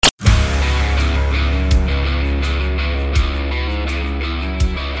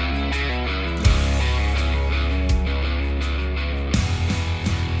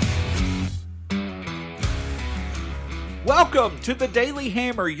Welcome to the Daily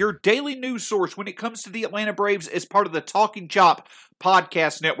Hammer, your daily news source when it comes to the Atlanta Braves as part of the Talking Chop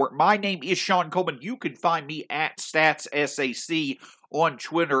podcast network. My name is Sean Coleman. You can find me at StatsSAC on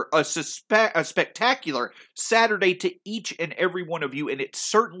Twitter. A spectacular Saturday to each and every one of you, and it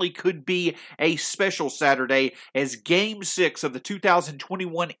certainly could be a special Saturday as Game 6 of the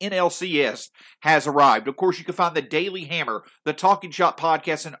 2021 NLCS has arrived. Of course, you can find the Daily Hammer, the Talking Chop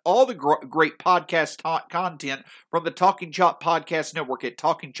podcast, and all the great podcast content from the Talking Chop podcast network at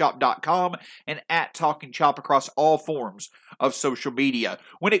TalkingChop.com and at Talking Chop across all forms of social media.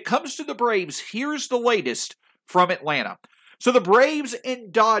 When it comes to the Braves, here's the latest from Atlanta. So the Braves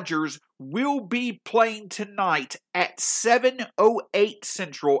and Dodgers will be playing tonight at 7:08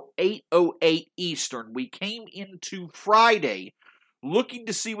 Central, 8:08 Eastern. We came into Friday looking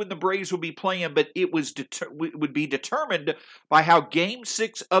to see when the Braves would be playing, but it would be determined by how Game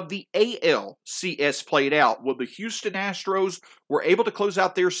 6 of the ALCS played out. Well, the Houston Astros were able to close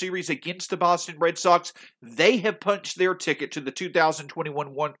out their series against the Boston Red Sox. They have punched their ticket to the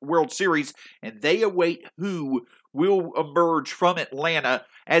 2021 World Series, and they await who will emerge from Atlanta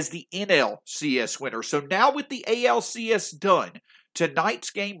as the NLCS winner. So now with the ALCS done,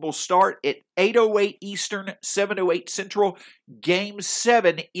 tonight's game will start at 8:08 Eastern, 7:08 Central. Game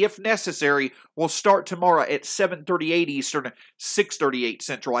 7, if necessary, will start tomorrow at 7:38 Eastern, 6:38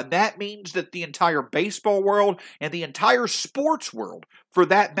 Central. And that means that the entire baseball world and the entire sports world, for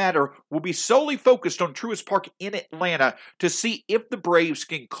that matter, will be solely focused on Truist Park in Atlanta to see if the Braves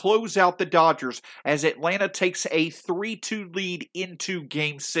can close out the Dodgers as Atlanta takes a 3-2 lead into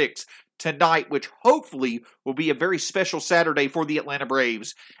Game 6 tonight, which hopefully will be a very special Saturday for the Atlanta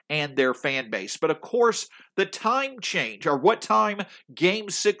Braves and their fan base. But of course, the time change, or what time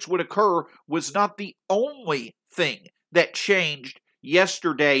Game 6 would occur, was not the only thing that changed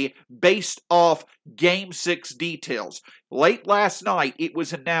yesterday based off Game 6 details. Late last night, it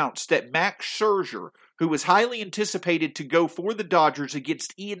was announced that Max Scherzer, who was highly anticipated to go for the Dodgers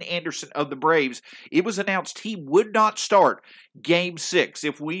against Ian Anderson of the Braves, it was announced he would not start Game 6.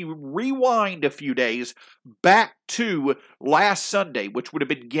 If we rewind a few days back to last Sunday, which would have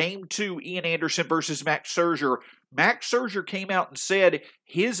been Game 2, Ian Anderson versus Max Scherzer came out and said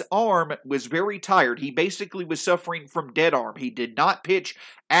his arm was very tired. He basically was suffering from dead arm. He did not pitch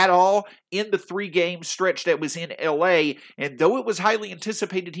at all in the 3-game stretch that was in LA, and though it was highly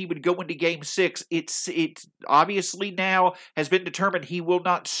anticipated he would go into Game 6, it's obviously now has been determined he will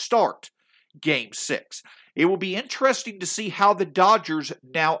not start Game 6. It will be interesting to see how the Dodgers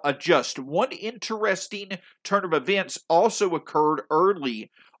now adjust. One interesting turn of events also occurred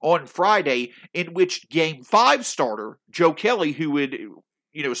early on Friday, in which Game 5 starter Joe Kelly, who would,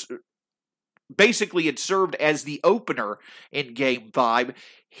 basically had served as the opener in Game 5,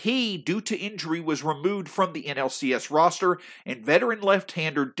 he, due to injury, was removed from the NLCS roster, and veteran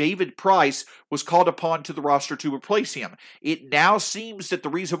left-hander David Price was called upon to the roster to replace him. It now seems that the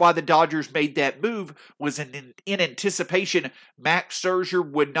reason why the Dodgers made that move was in anticipation Max Scherzer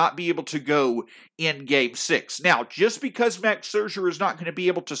would not be able to go in Game 6. Now, just because Max Scherzer is not going to be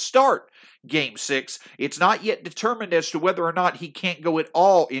able to start Game 6, it's not yet determined as to whether or not he can't go at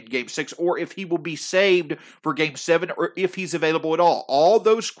all in Game 6, or if he will be saved for Game 7, or if he's available at all. All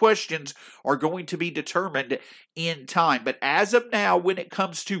those questions are going to be determined in time. But as of now, when it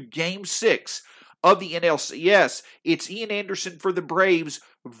comes to Game 6 of the NLCS, it's Ian Anderson for the Braves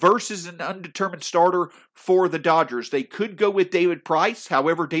versus an undetermined starter for the Dodgers. They could go with David Price.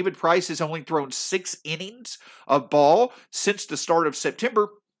 However, David Price has only thrown 6 innings of ball since the start of September.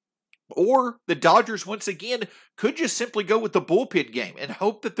 Or the Dodgers, once again, could just simply go with the bullpen game and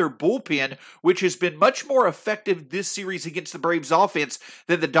hope that their bullpen, which has been much more effective this series against the Braves offense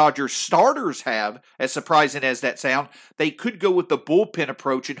than the Dodgers starters have, as surprising as that sounds, they could go with the bullpen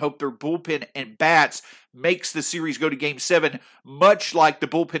approach and hope their bullpen and bats makes the series go to Game 7, much like the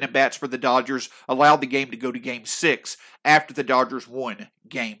bullpen and bats for the Dodgers allowed the game to go to Game 6 after the Dodgers won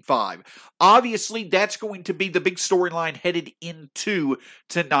Game 5. Obviously, that's going to be the big storyline headed into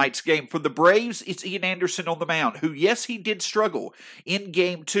tonight's game. For the Braves, it's Ian Anderson on the mound, who, yes, he did struggle in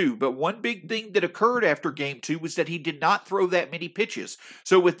Game 2, but one big thing that occurred after Game 2 was that he did not throw that many pitches.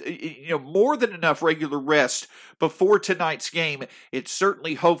 So with more than enough regular rest before tonight's game, it's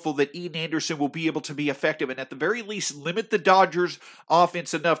certainly hopeful that Ian Anderson will be able to be effective and at the very least limit the Dodgers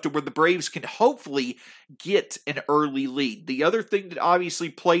offense enough to where the Braves can hopefully get an early lead. The other thing that obviously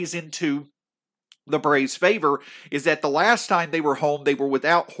plays into the Braves' favor is that the last time they were home, they were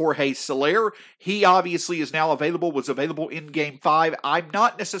without Jorge Soler. He obviously is now available, was available in Game 5. I'm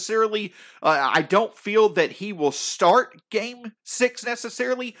not necessarily, I don't feel that he will start Game 6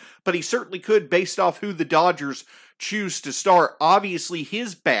 necessarily, but he certainly could based off who the Dodgers choose to start. Obviously,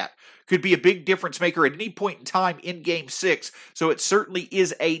 his bat could be a big difference maker at any point in time in Game 6, so it certainly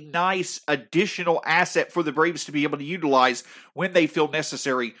is a nice additional asset for the Braves to be able to utilize when they feel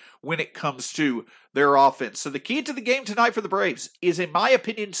necessary when it comes to their offense. So the key to the game tonight for the Braves is, in my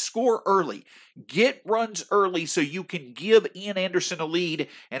opinion, score early. Get runs early so you can give Ian Anderson a lead,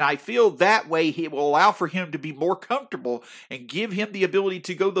 and I feel that way it will allow for him to be more comfortable and give him the ability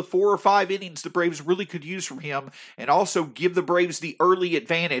to go the 4 or 5 innings the Braves really could use from him, and also give the Braves the early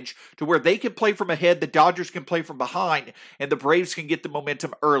advantage to where they can play from ahead, the Dodgers can play from behind, and the Braves can get the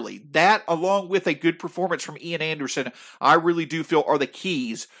momentum early. That, along with a good performance from Ian Anderson, I really do feel are the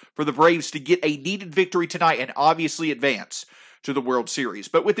keys for the Braves to get a needed victory tonight and obviously advance to the World Series.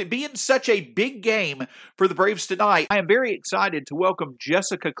 But with it being such a big game for the Braves tonight, I am very excited to welcome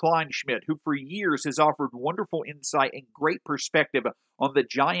Jessica Kleinschmidt, who for years has offered wonderful insight and great perspective on the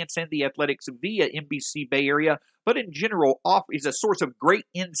Giants and the Athletics via NBC Bay Area, but in general is a source of great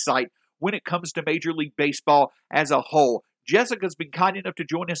insight when it comes to Major League Baseball as a whole. Jessica's been kind enough to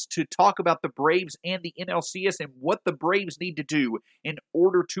join us to talk about the Braves and the NLCS and what the Braves need to do in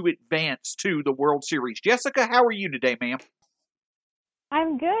order to advance to the World Series. Jessica, how are you today, ma'am?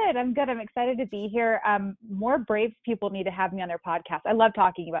 I'm good. I'm excited to be here. More Braves people need to have me on their podcast. I love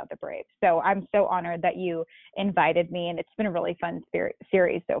talking about the Braves. So I'm so honored that you invited me, and it's been a really fun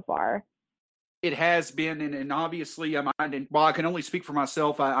series so far. It has been, and obviously, while I can only speak for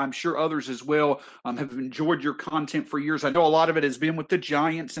myself, I'm sure others as well have enjoyed your content for years. I know a lot of it has been with the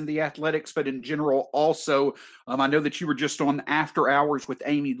Giants and the Athletics, but in general also, I know that you were just on After Hours with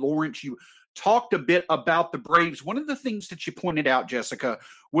Amy Lawrence. You talked a bit about the Braves. One of the things that you pointed out, Jessica,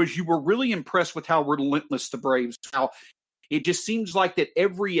 was you were really impressed with how relentless the Braves, how it just seems like that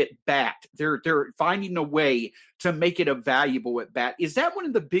every at bat, they're finding a way to make it a valuable at bat. Is that one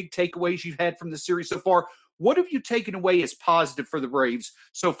of the big takeaways you've had from the series so far? What have you taken away as positive for the Braves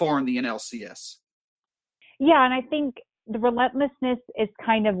so far in the NLCS? Yeah, and I think the relentlessness is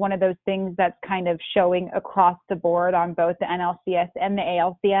kind of one of those things that's kind of showing across the board on both the NLCS and the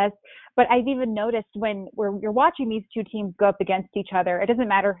ALCS. But I've even noticed when you're watching these two teams go up against each other, it doesn't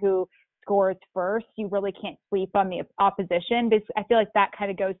matter who scores first, you really can't sleep on the opposition. Because I feel like that kind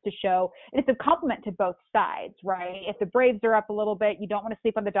of goes to show, and it's a compliment to both sides, right? If the Braves are up a little bit, you don't want to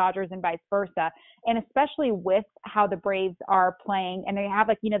sleep on the Dodgers and vice versa. And especially with how the Braves are playing, and they have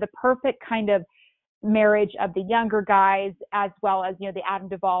the perfect kind of marriage of the younger guys as well as, the Adam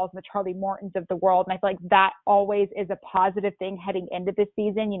Duvalls and the Charlie Mortons of the world. And I feel like that always is a positive thing heading into this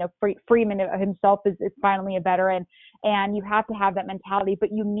season. Freeman himself is finally a veteran, and you have to have that mentality,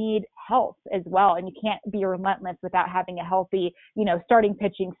 but you need health as well. And you can't be relentless without having a healthy, starting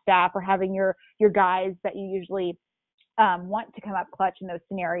pitching staff or having your guys that you usually want to come up clutch in those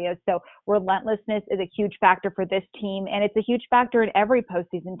scenarios. So relentlessness is a huge factor for this team, and it's a huge factor in every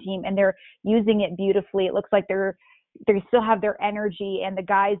postseason team, and they're using it beautifully. It looks like they still have their energy, and the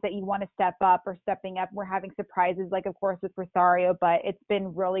guys that you want to step up are stepping up. We're having surprises, like of course with Rosario, but it's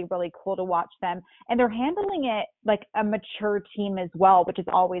been really, really cool to watch them, and they're handling it like a mature team as well, which is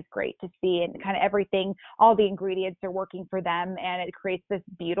always great to see. And kind of everything, all the ingredients are working for them, and it creates this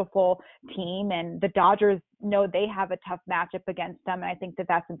beautiful team. And the Dodgers know they have a tough matchup against them, and I think that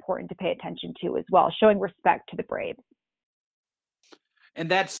that's important to pay attention to as well, showing respect to the Braves. And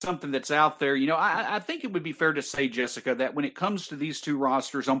that's something that's out there. I think it would be fair to say, Jessica, that when it comes to these two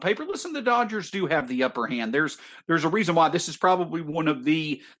rosters on paper, listen, the Dodgers do have the upper hand. There's a reason why this is probably one of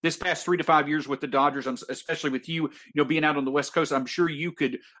this past 3 to 5 years with the Dodgers, especially with you being out on the West Coast. I'm sure you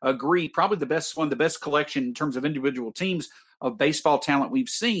could agree, probably the best collection in terms of individual teams of baseball talent we've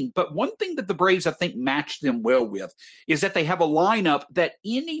seen. But one thing that the Braves, I think, match them well with is that they have a lineup that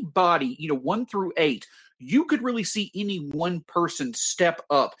anybody, 1 through 8, you could really see any one person step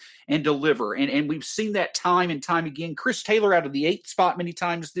up and deliver. And we've seen that time and time again. Chris Taylor out of the 8th spot many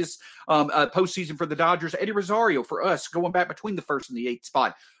times this postseason for the Dodgers. Eddie Rosario for us going back between the 1st and the 8th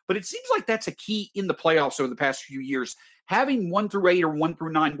spot. But it seems like that's a key in the playoffs over the past few years. Having 1 through 8 or 1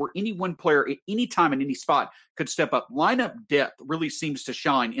 through 9 where any one player at any time in any spot could step up. Lineup depth really seems to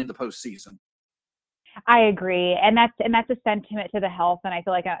shine in the postseason. I agree, and that's a sentiment to the health, and I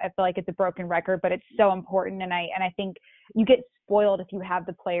feel like it's a broken record, but it's so important, and I think you get spoiled if you have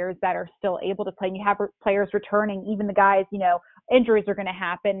the players that are still able to play and you have players returning, even the guys, injuries are going to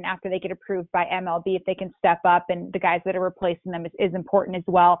happen after they get approved by MLB if they can step up, and the guys that are replacing them is important as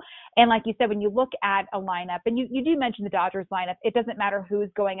well. And like you said, when you look at a lineup, and you do mention the Dodgers lineup, it doesn't matter who's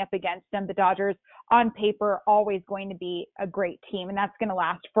going up against them. The Dodgers on paper are always going to be a great team, and that's going to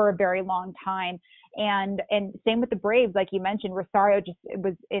last for a very long time. And same with the Braves, like you mentioned, Rosario it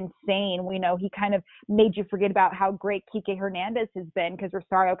was insane. We know he kind of made you forget about how great Kike Hernandez has been, because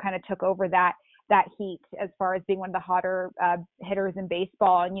Rosario kind of took over that heat as far as being one of the hotter hitters in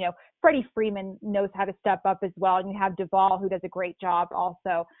baseball. And, Freddie Freeman knows how to step up as well. And you have Duvall, who does a great job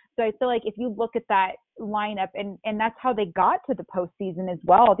also. So I feel like if you look at that lineup, and that's how they got to the postseason as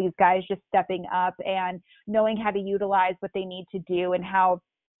well, these guys just stepping up and knowing how to utilize what they need to do, and how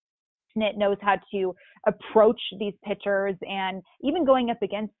Schmidt knows how to approach these pitchers, and even going up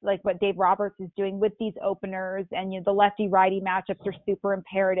against like what Dave Roberts is doing with these openers, and the lefty righty matchups are super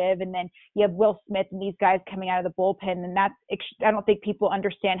imperative. And then you have Will Smith and these guys coming out of the bullpen, and I don't think people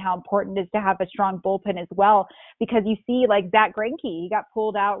understand how important it is to have a strong bullpen as well, because you see like Zach Greinke, he got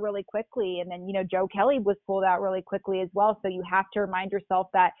pulled out really quickly, and then Joe Kelly was pulled out really quickly as well. So you have to remind yourself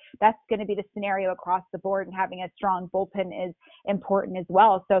that that's going to be the scenario across the board, and having a strong bullpen is important as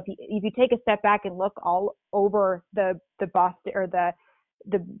well. So if you take a step back and look all over the Boston or the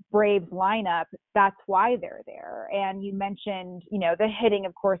Braves lineup, that's why they're there. And you mentioned, the hitting,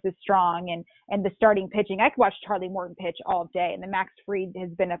 of course, is strong, and the starting pitching. I could watch Charlie Morton pitch all day, and the Max Fried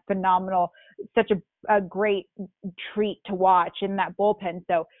has been a phenomenal, such a great treat to watch in that bullpen.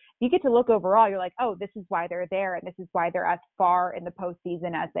 So you get to look overall, you're like, oh, this is why they're there, and this is why they're as far in the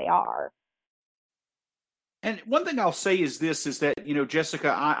postseason as they are. And one thing I'll say is that, Jessica,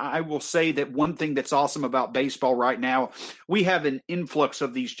 I will say that one thing that's awesome about baseball right now, we have an influx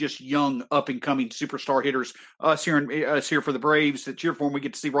of these just young, up-and-coming superstar hitters. Us here for the Braves that cheer for them, we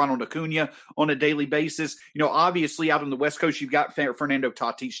get to see Ronald Acuna on a daily basis. Obviously out on the West Coast, you've got Fernando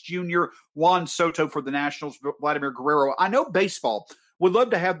Tatis Jr., Juan Soto for the Nationals, Vladimir Guerrero. I know baseball would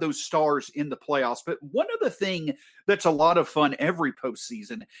love to have those stars in the playoffs. But one other thing that's a lot of fun every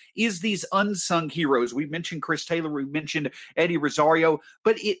postseason is these unsung heroes. We mentioned Chris Taylor. We mentioned Eddie Rosario.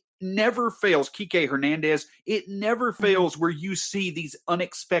 But it never fails, Kike Hernandez, it never fails where you see these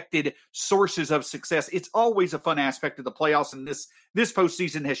unexpected sources of success. It's always a fun aspect of the playoffs, and this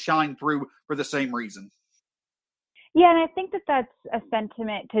postseason has shined through for the same reason. Yeah, and I think that's a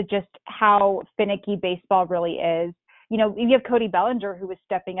sentiment to just how finicky baseball really is. You have Cody Bellinger, who was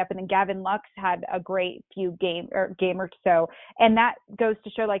stepping up, and then Gavin Lux had a great game or so. And that goes to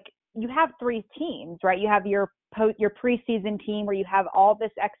show, like, you have three teams, right? You have your preseason team where you have all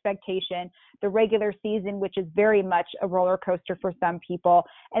this expectation, the regular season, which is very much a roller coaster for some people.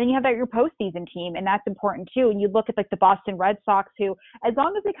 And then you have your postseason team, and that's important too. And you look at like the Boston Red Sox, who, as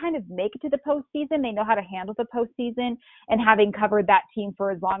long as they kind of make it to the postseason, they know how to handle the postseason. And having covered that team for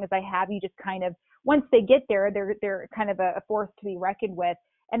as long as I have, you just kind of, once they get there, they're kind of a force to be reckoned with.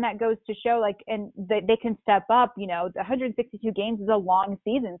 And that goes to show, like, and they can step up. The 162 games is a long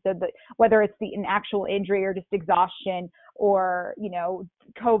season. So whether it's an actual injury or just exhaustion or,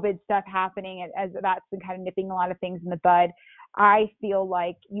 COVID stuff happening as that's been kind of nipping a lot of things in the bud, I feel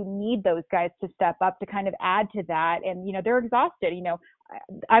like you need those guys to step up to kind of add to that. And, they're exhausted.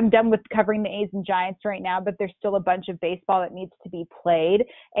 I'm done with covering the A's and Giants right now, but there's still a bunch of baseball that needs to be played.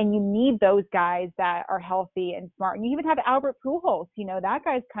 And you need those guys that are healthy and smart. And you even have Albert Pujols, that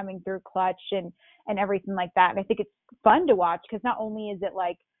guy's coming through clutch and everything like that. And I think it's fun to watch because not only is it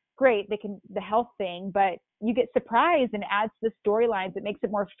like great, the health thing, but you get surprised and adds to the storylines. It makes it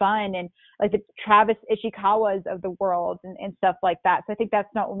more fun, and like the Travis Ishikawas of the world and stuff like that. So I think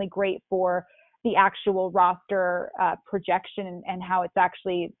that's not only great for the actual roster projection and how it's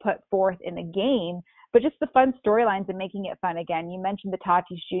actually put forth in the game, but just the fun storylines and making it fun again. You mentioned the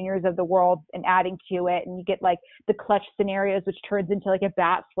Tatis Juniors of the world and adding to it, and you get like the clutch scenarios, which turns into like a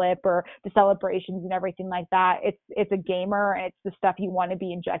bat flip, or the celebrations and everything like that. It's a gamer, and it's the stuff you want to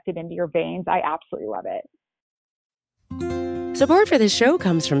be injected into your veins. I absolutely love it. Support for this show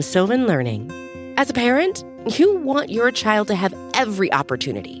comes from Sylvan Learning. As a parent, you want your child to have every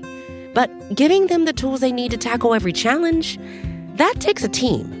opportunity, but giving them the tools they need to tackle every challenge, that takes a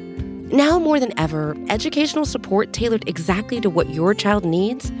team. Now more than ever, educational support tailored exactly to what your child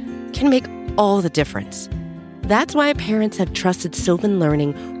needs can make all the difference. That's why parents have trusted Sylvan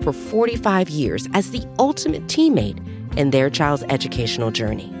Learning for 45 years as the ultimate teammate in their child's educational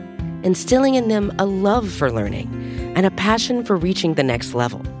journey, instilling in them a love for learning and a passion for reaching the next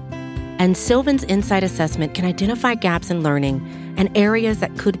level. And Sylvan's Insight Assessment can identify gaps in learning and areas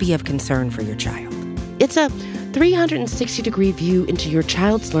that could be of concern for your child. It's a 360-degree view into your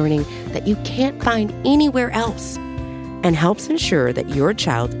child's learning that you can't find anywhere else, and helps ensure that your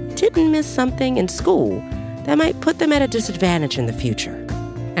child didn't miss something in school that might put them at a disadvantage in the future.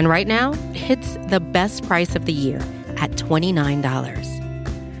 And right now, it's the best price of the year at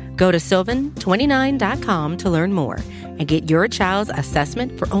 $29. Go to sylvan29.com to learn more and get your child's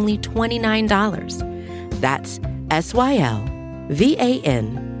assessment for only $29. That's SYLVAN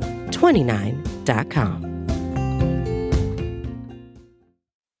 29.com.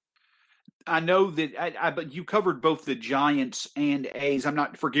 I know that but you covered both the Giants and A's.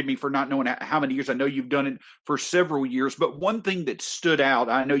 Forgive me for not knowing how many years. I know you've done it for several years, but one thing that stood out,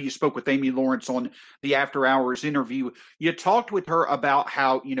 I know you spoke with Amy Lawrence on the After Hours interview. You talked with her about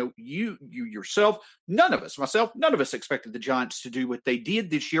how, you yourself, none of us expected the Giants to do what they did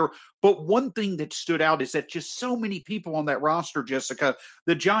this year. But one thing that stood out is that just so many people on that roster, Jessica,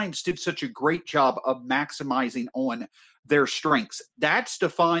 the Giants did such a great job of maximizing on their strengths. That's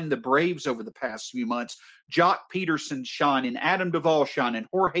defined the Braves over the past few months. Jock Peterson shining, Adam Duvall shining,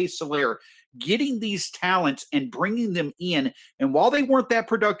 Jorge Soler, getting these talents and bringing them in. And while they weren't that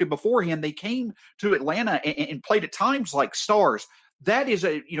productive beforehand, they came to Atlanta and played at times like stars. That is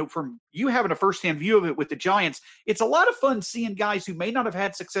from you having a firsthand view of it with the Giants, it's a lot of fun seeing guys who may not have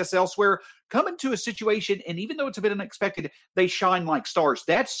had success elsewhere come into a situation, and even though it's a bit unexpected, they shine like stars.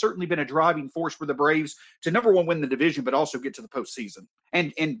 That's certainly been a driving force for the Braves to, number one, win the division, but also get to the postseason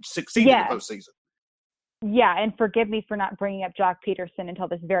and succeed in the postseason. Yeah, and forgive me for not bringing up Jock Peterson until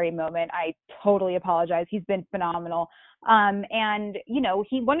this very moment. I totally apologize. He's been phenomenal. And,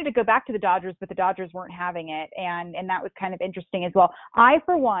 he wanted to go back to the Dodgers, but the Dodgers weren't having it. And that was kind of interesting as well. I,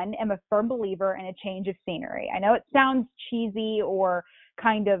 for one, am a firm believer in a change of scenery. I know it sounds cheesy or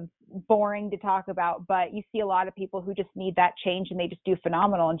kind of boring to talk about, but you see a lot of people who just need that change and they just do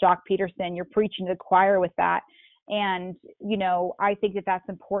phenomenal. And Jock Peterson, you're preaching to the choir with that. And, I think that that's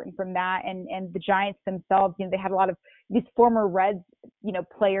important from that. And the Giants themselves, they had a lot of these former Reds,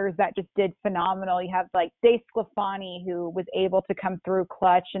 players that just did phenomenal. You have like Dave Sclafani, who was able to come through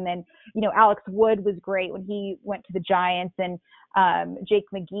clutch. And then, Alex Wood was great when he went to the Giants, and Jake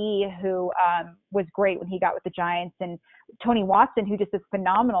McGee, who was great when he got with the Giants, and Tony Watson, who just is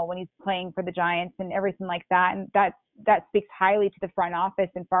phenomenal when he's playing for the Giants and everything like that. And that speaks highly to the front office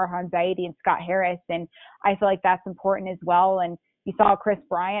and Farhan Zaidi and Scott Harris. And I feel like that's important as well. And you saw Chris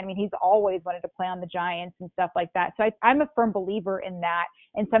Bryant. I mean, he's always wanted to play on the Giants and stuff like that. So I'm a firm believer in that.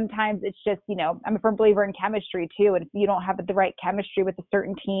 And sometimes it's just, I'm a firm believer in chemistry too. And if you don't have the right chemistry with a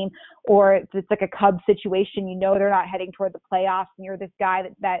certain team, or if it's like a Cubs situation, they're not heading toward the playoffs, and you're this guy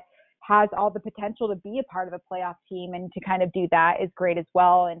that has all the potential to be a part of a playoff team, and to kind of do that is great as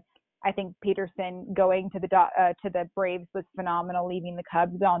well. And I think Peterson going to the Braves was phenomenal. Leaving the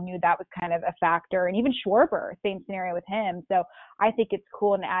Cubs, we all knew that was kind of a factor. And even Schwarber, same scenario with him. So I think it's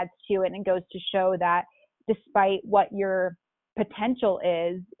cool and adds to it, and goes to show that despite what your potential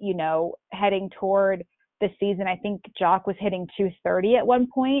is, heading toward the season, I think Jock was hitting 230 at one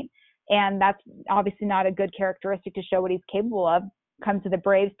point, and that's obviously not a good characteristic to show what he's capable of. Comes to the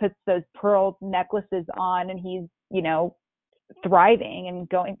Braves, puts those pearl necklaces on, and he's, thriving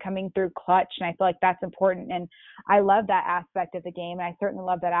and coming through clutch. And I feel like that's important. And I love that aspect of the game. And I certainly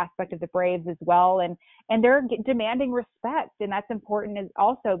love that aspect of the Braves as well. And they're demanding respect. And that's important as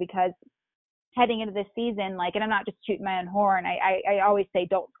also because heading into this season, and I'm not just shooting my own horn. I always say,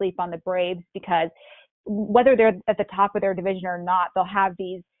 don't sleep on the Braves, because whether they're at the top of their division or not, they'll have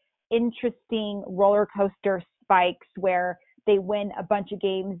these interesting roller coaster spikes where they win a bunch of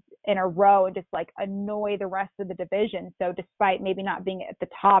games in a row and just annoy the rest of the division. So despite maybe not being at the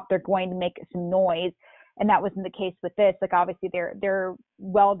top, they're going to make some noise. And that wasn't the case with this. Obviously they're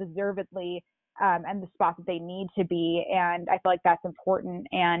well deservedly and the spot that they need to be. And I feel like that's important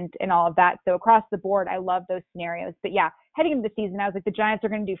and all of that. So across the board, I love those scenarios. But yeah, heading into the season, I was like, the Giants are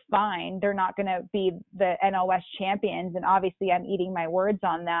going to do fine. They're not going to be the NL West champions. And obviously I'm eating my words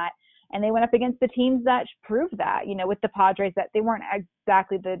on that. And they went up against the teams that proved that, with the Padres, that they weren't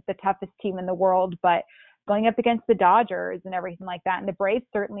exactly the toughest team in the world, but going up against the Dodgers and everything like that. And the Braves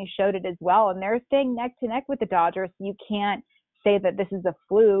certainly showed it as well. And they're staying neck to neck with the Dodgers. So you can't say that this is a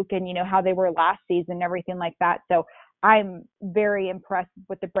fluke, and how they were last season and everything like that. So I'm very impressed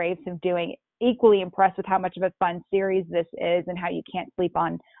with the Braves of doing, equally impressed with how much of a fun series this is and how you can't sleep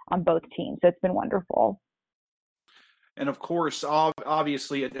on both teams. So it's been wonderful. And of course,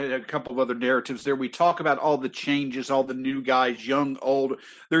 obviously, a couple of other narratives there. We talk about all the changes, all the new guys, young, old.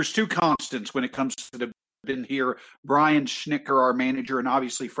 There's two constants when it comes to the been here. Brian Schnicker, our manager, and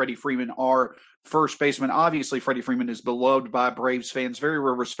obviously Freddie Freeman, our first baseman. Obviously, Freddie Freeman is beloved by Braves fans, very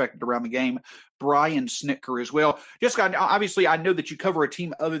well respected around the game. Brian Snitker as well. Jessica, obviously, I know that you cover a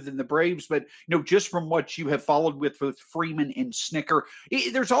team other than the Braves, but just from what you have followed with Freeman and Snitker,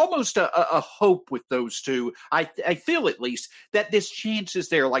 there's almost a hope with those two. I feel at least that this chance is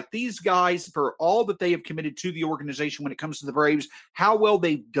there. Like these guys, for all that they have committed to the organization when it comes to the Braves, how well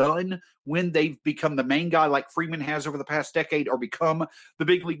they've done when they've become the main guy like Freeman has over the past decade, or become the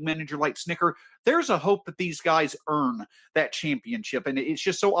big league manager like Snitker, there's a hope that these guys earn that championship. And it's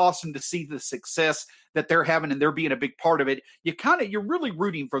just so awesome to see the success that they're having and they're being a big part of it. You're really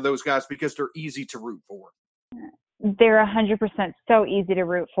rooting for those guys because they're easy to root for. They're 100% so easy to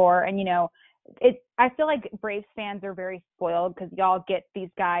root for. And, I feel like Braves fans are very spoiled because y'all get these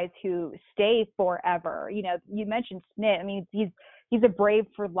guys who stay forever. You mentioned Snit. I mean, he's a Brave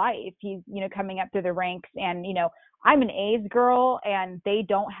for life. He's, coming up through the ranks. And, I'm an A's girl and they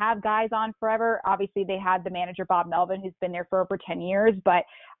don't have guys on forever. Obviously, they had the manager, Bob Melvin, who's been there for over 10 years, but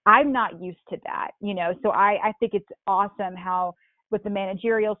I'm not used to that, So I think it's awesome how with the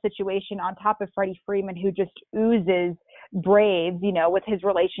managerial situation on top of Freddie Freeman, who just oozes Braves, with his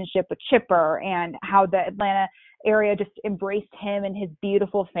relationship with Chipper and how the Atlanta area just embraced him and his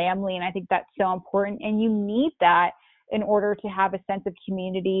beautiful family. And I think that's so important. And you need that in order to have a sense of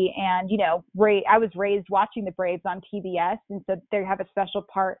community. And, I was raised watching the Braves on TBS. And so they have a special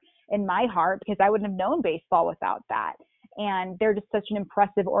part in my heart because I wouldn't have known baseball without that. And they're just such an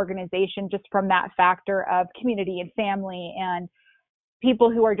impressive organization just from that factor of community and family, and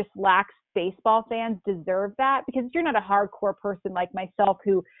people who are just lax baseball fans deserve that, because if you're not a hardcore person like myself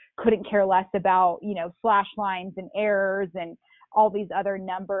who couldn't care less about, slash lines and errors and all these other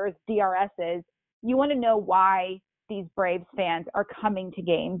numbers, DRSs, you want to know why these Braves fans are coming to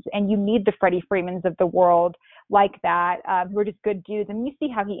games, and you need the Freddie Freemans of the world like that, who are just good dudes. And you see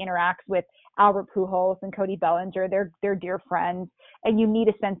how he interacts with Albert Pujols and Cody Bellinger. They're dear friends, and you need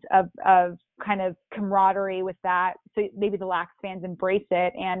a sense of kind of camaraderie with that. So maybe the lax fans embrace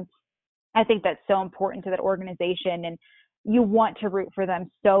it, and I think that's so important to that organization. And you want to root for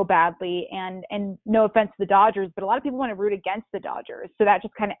them so badly. And no offense to the Dodgers, but a lot of people want to root against the Dodgers. So that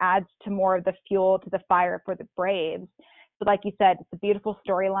just kind of adds to more of the fuel to the fire for the Braves. But like you said, it's a beautiful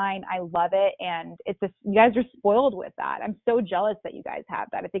storyline. I love it. And you guys are spoiled with that. I'm so jealous that you guys have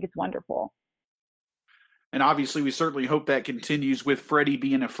that. I think it's wonderful. And obviously, we certainly hope that continues with Freddie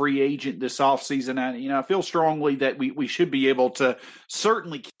being a free agent this offseason. I feel strongly that we should be able to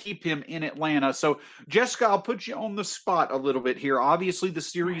certainly keep him in Atlanta. So, Jessica, I'll put you on the spot a little bit here. Obviously, the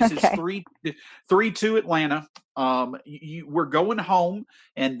series is 3-2 Atlanta. We're going home,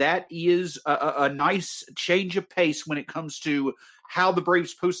 and that is a nice change of pace when it comes to how the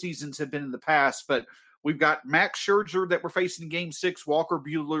Braves postseasons have been in the past. But we've got Max Scherzer that we're facing in Game 6, Walker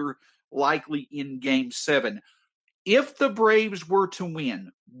Buehler likely in Game 7. If the Braves were to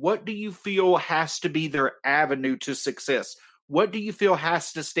win, what do you feel has to be their avenue to success? What do you feel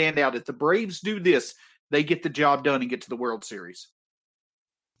has to stand out? If the Braves do this, they get the job done and get to the World Series.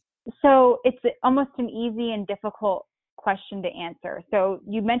 So it's almost an easy and difficult question to answer. So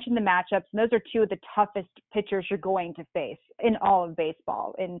you mentioned the matchups, and those are two of the toughest pitchers you're going to face in all of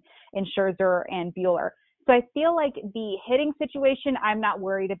baseball, in Scherzer and Buehler. So I feel like the hitting situation, I'm not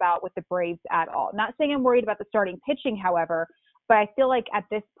worried about with the Braves at all. Not saying I'm worried about the starting pitching, however, but I feel like at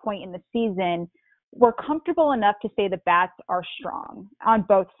this point in the season, we're comfortable enough to say the bats are strong on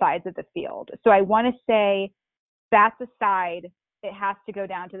both sides of the field. So I want to say, bats aside, it has to go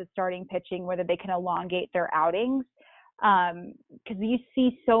down to the starting pitching, whether they can elongate their outings. Because you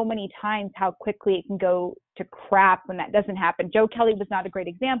see so many times how quickly it can go to crap when that doesn't happen. Joe Kelly was not a great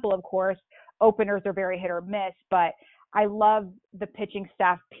example, of course. Openers are very hit or miss, but I love the pitching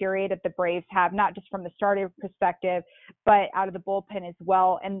staff period that the Braves have, not just from the starter perspective, but out of the bullpen as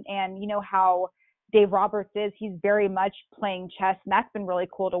well. And you know how Dave Roberts is, he's very much playing chess, and that's been really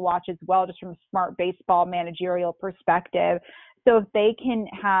cool to watch as well, just from a smart baseball managerial perspective. So if they can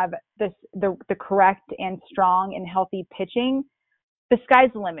have the correct and strong and healthy pitching, the sky's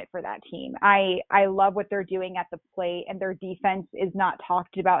the limit for that team. I love what they're doing at the plate, and their defense is not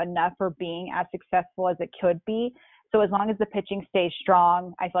talked about enough for being as successful as it could be. So as long as the pitching stays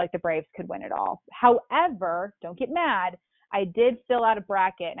strong, I feel like the Braves could win it all. However, don't get mad. I did fill out a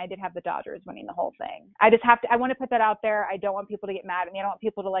bracket, and I did have the Dodgers winning the whole thing. I want to put that out there. I don't want people to get mad at me. I don't want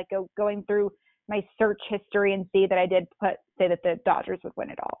people to going through my search history and see that I did say that the Dodgers would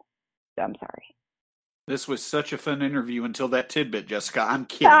win it all. So I'm sorry. This was such a fun interview until that tidbit, Jessica. I'm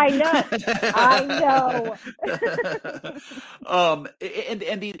kidding. I know.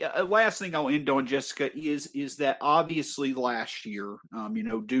 And the last thing I'll end on, Jessica, is that obviously last year,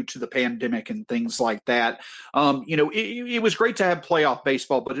 due to the pandemic and things like that, it was great to have playoff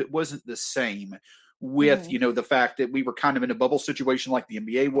baseball, but it wasn't the same with, the fact that we were kind of in a bubble situation like the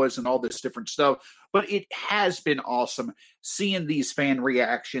NBA was and all this different stuff. But it has been awesome seeing these fan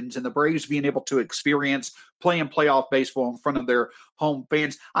reactions and the Braves being able to experience playing playoff baseball in front of their home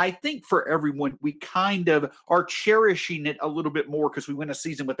fans. I think for everyone, we kind of are cherishing it a little bit more because we win a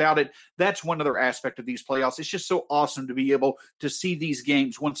season without it. That's one other aspect of these playoffs. It's just so awesome to be able to see these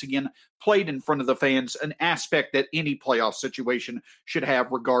games once again played in front of the fans, an aspect that any playoff situation should have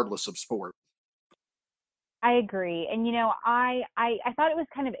regardless of sport. I agree. And, I thought it was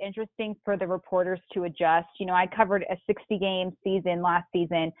kind of interesting for the reporters to adjust. I covered a 60-game season last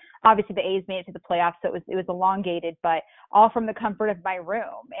season. Obviously, the A's made it to the playoffs, so it was elongated, but all from the comfort of my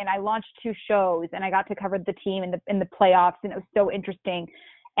room. And I launched 2 shows, and I got to cover the team in the playoffs, and it was so interesting.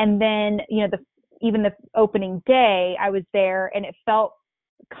 And then, even the opening day, I was there, and it felt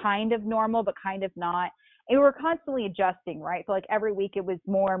kind of normal, but kind of not. And we were constantly adjusting, right? So, every week it was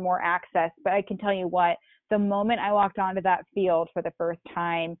more and more access. But I can tell you what, the moment I walked onto that field for the first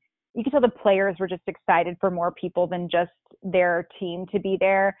time, you could tell the players were just excited for more people than just their team to be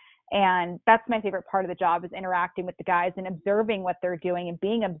there. And that's my favorite part of the job, is interacting with the guys and observing what they're doing and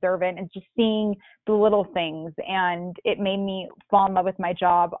being observant and just seeing the little things. And it made me fall in love with my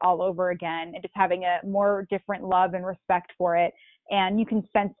job all over again and just having a more different love and respect for it. And you can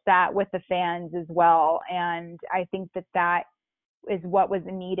sense that with the fans as well. And I think that is what was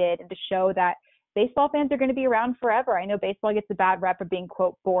needed, and to show that baseball fans are going to be around forever. I know baseball gets a bad rep of being,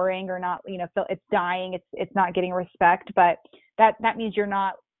 quote, boring or not, it's dying. It's not getting respect, but that means you're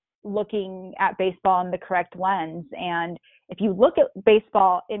not looking at baseball in the correct lens. And if you look at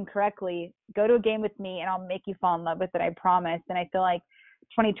baseball incorrectly, go to a game with me and I'll make you fall in love with it. I promise. And I feel like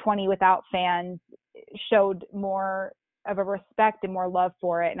 2020 without fans showed more of a respect and more love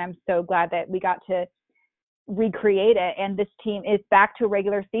for it. And I'm so glad that we got to recreate it, and this team is back to a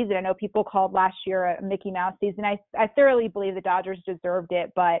regular season. I know people called last year a Mickey Mouse season. I thoroughly believe the Dodgers deserved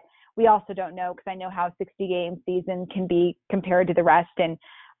it, but we also don't know, because I know how 60-game season can be compared to the rest. And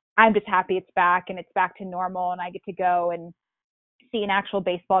I'm just happy it's back, and it's back to normal, and I get to go and see an actual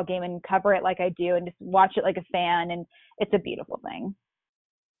baseball game and cover it like I do and just watch it like a fan, and it's a beautiful thing.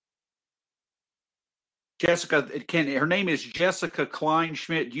 Jessica, her name is Jessica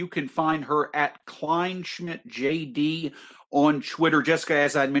Kleinschmidt. You can find her at KleinschmidtJD on Twitter. Jessica,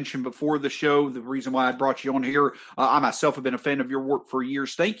 as I mentioned before the show, the reason why I brought you on here, I myself have been a fan of your work for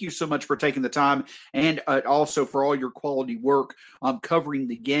years. Thank you so much for taking the time, and also for all your quality work covering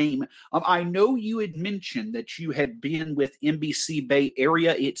the game. I know you had mentioned that you had been with NBC Bay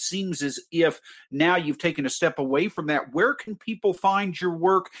Area. It seems as if now you've taken a step away from that. Where can people find your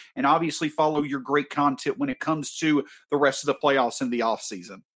work and obviously follow your great content when it comes to the rest of the playoffs and the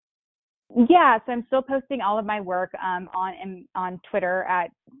offseason? Yeah, so I'm still posting all of my work on Twitter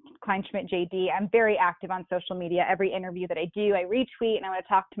at KleinschmidtJD. I'm very active on social media. Every interview that I do, I retweet, and I want to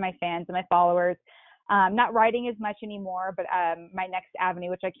talk to my fans and my followers. Not writing as much anymore, but my next avenue,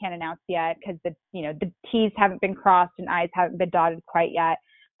 which I can't announce yet because the T's haven't been crossed and I's haven't been dotted quite yet.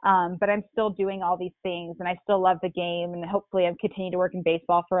 But I'm still doing all these things, and I still love the game, and hopefully I'm continuing to work in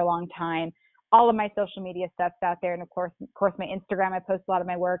baseball for a long time. All of my social media stuff's out there, and of course my Instagram, I post a lot of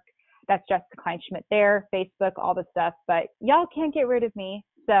my work. That's Jessica Kleinschmidt there, Facebook, all the stuff. But y'all can't get rid of me,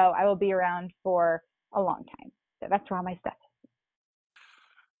 so I will be around for a long time. So that's where all my stuff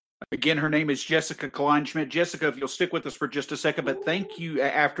is. Again, her name is Jessica Kleinschmidt. Jessica, if you'll stick with us for just a second, but thank you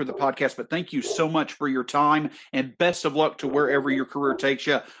after the podcast, but thank you so much for your time, and best of luck to wherever your career takes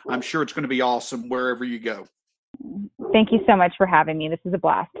you. I'm sure it's going to be awesome wherever you go. Thank you so much for having me. This is a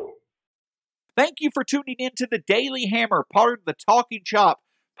blast. Thank you for tuning in to the Daily Hammer, part of the Talking Chop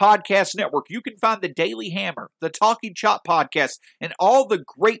Podcast Network. You can find the Daily Hammer, the Talking Chop podcast, and all the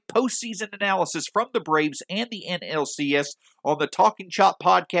great postseason analysis from the Braves and the NLCS on the Talking Chop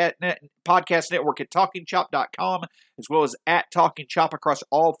Podcast Network at TalkingChop.com, as well as at Talking Chop across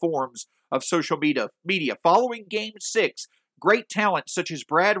all forms of social media. Following Game 6, great talent such as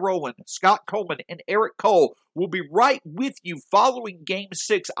Brad Rowland, Scott Coleman, and Eric Cole will be right with you following Game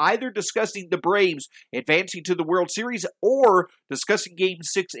 6, either discussing the Braves advancing to the World Series or discussing Game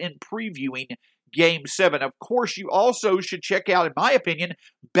 6 and previewing Game 7. Of course, you also should check out, in my opinion,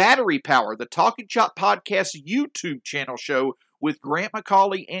 Battery Power, the Talking Chop Podcast YouTube channel show with Grant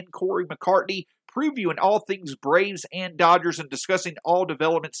McCauley and Corey McCartney, previewing all things Braves and Dodgers and discussing all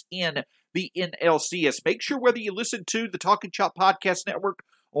developments in the NLCS. Make sure whether you listen to the Talking Chop Podcast Network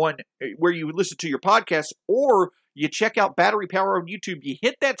on where you listen to your podcast or you check out Battery Power on YouTube, you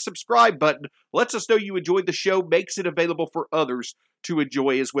hit that subscribe button, lets us know you enjoyed the show, makes it available for others to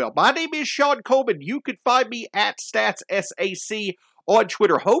enjoy as well. My name is Sean Coleman. You can find me at StatsSAC on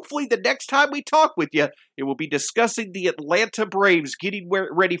Twitter. Hopefully the next time we talk with you, it will be discussing the Atlanta Braves getting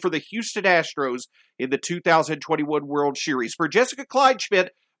ready for the Houston Astros in the 2021 World Series. For Jessica Kleinschmidt,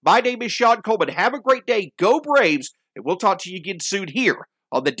 my name is Sean Coleman. Have a great day. Go Braves, and we'll talk to you again soon here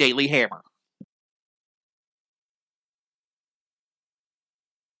on the Daily Hammer.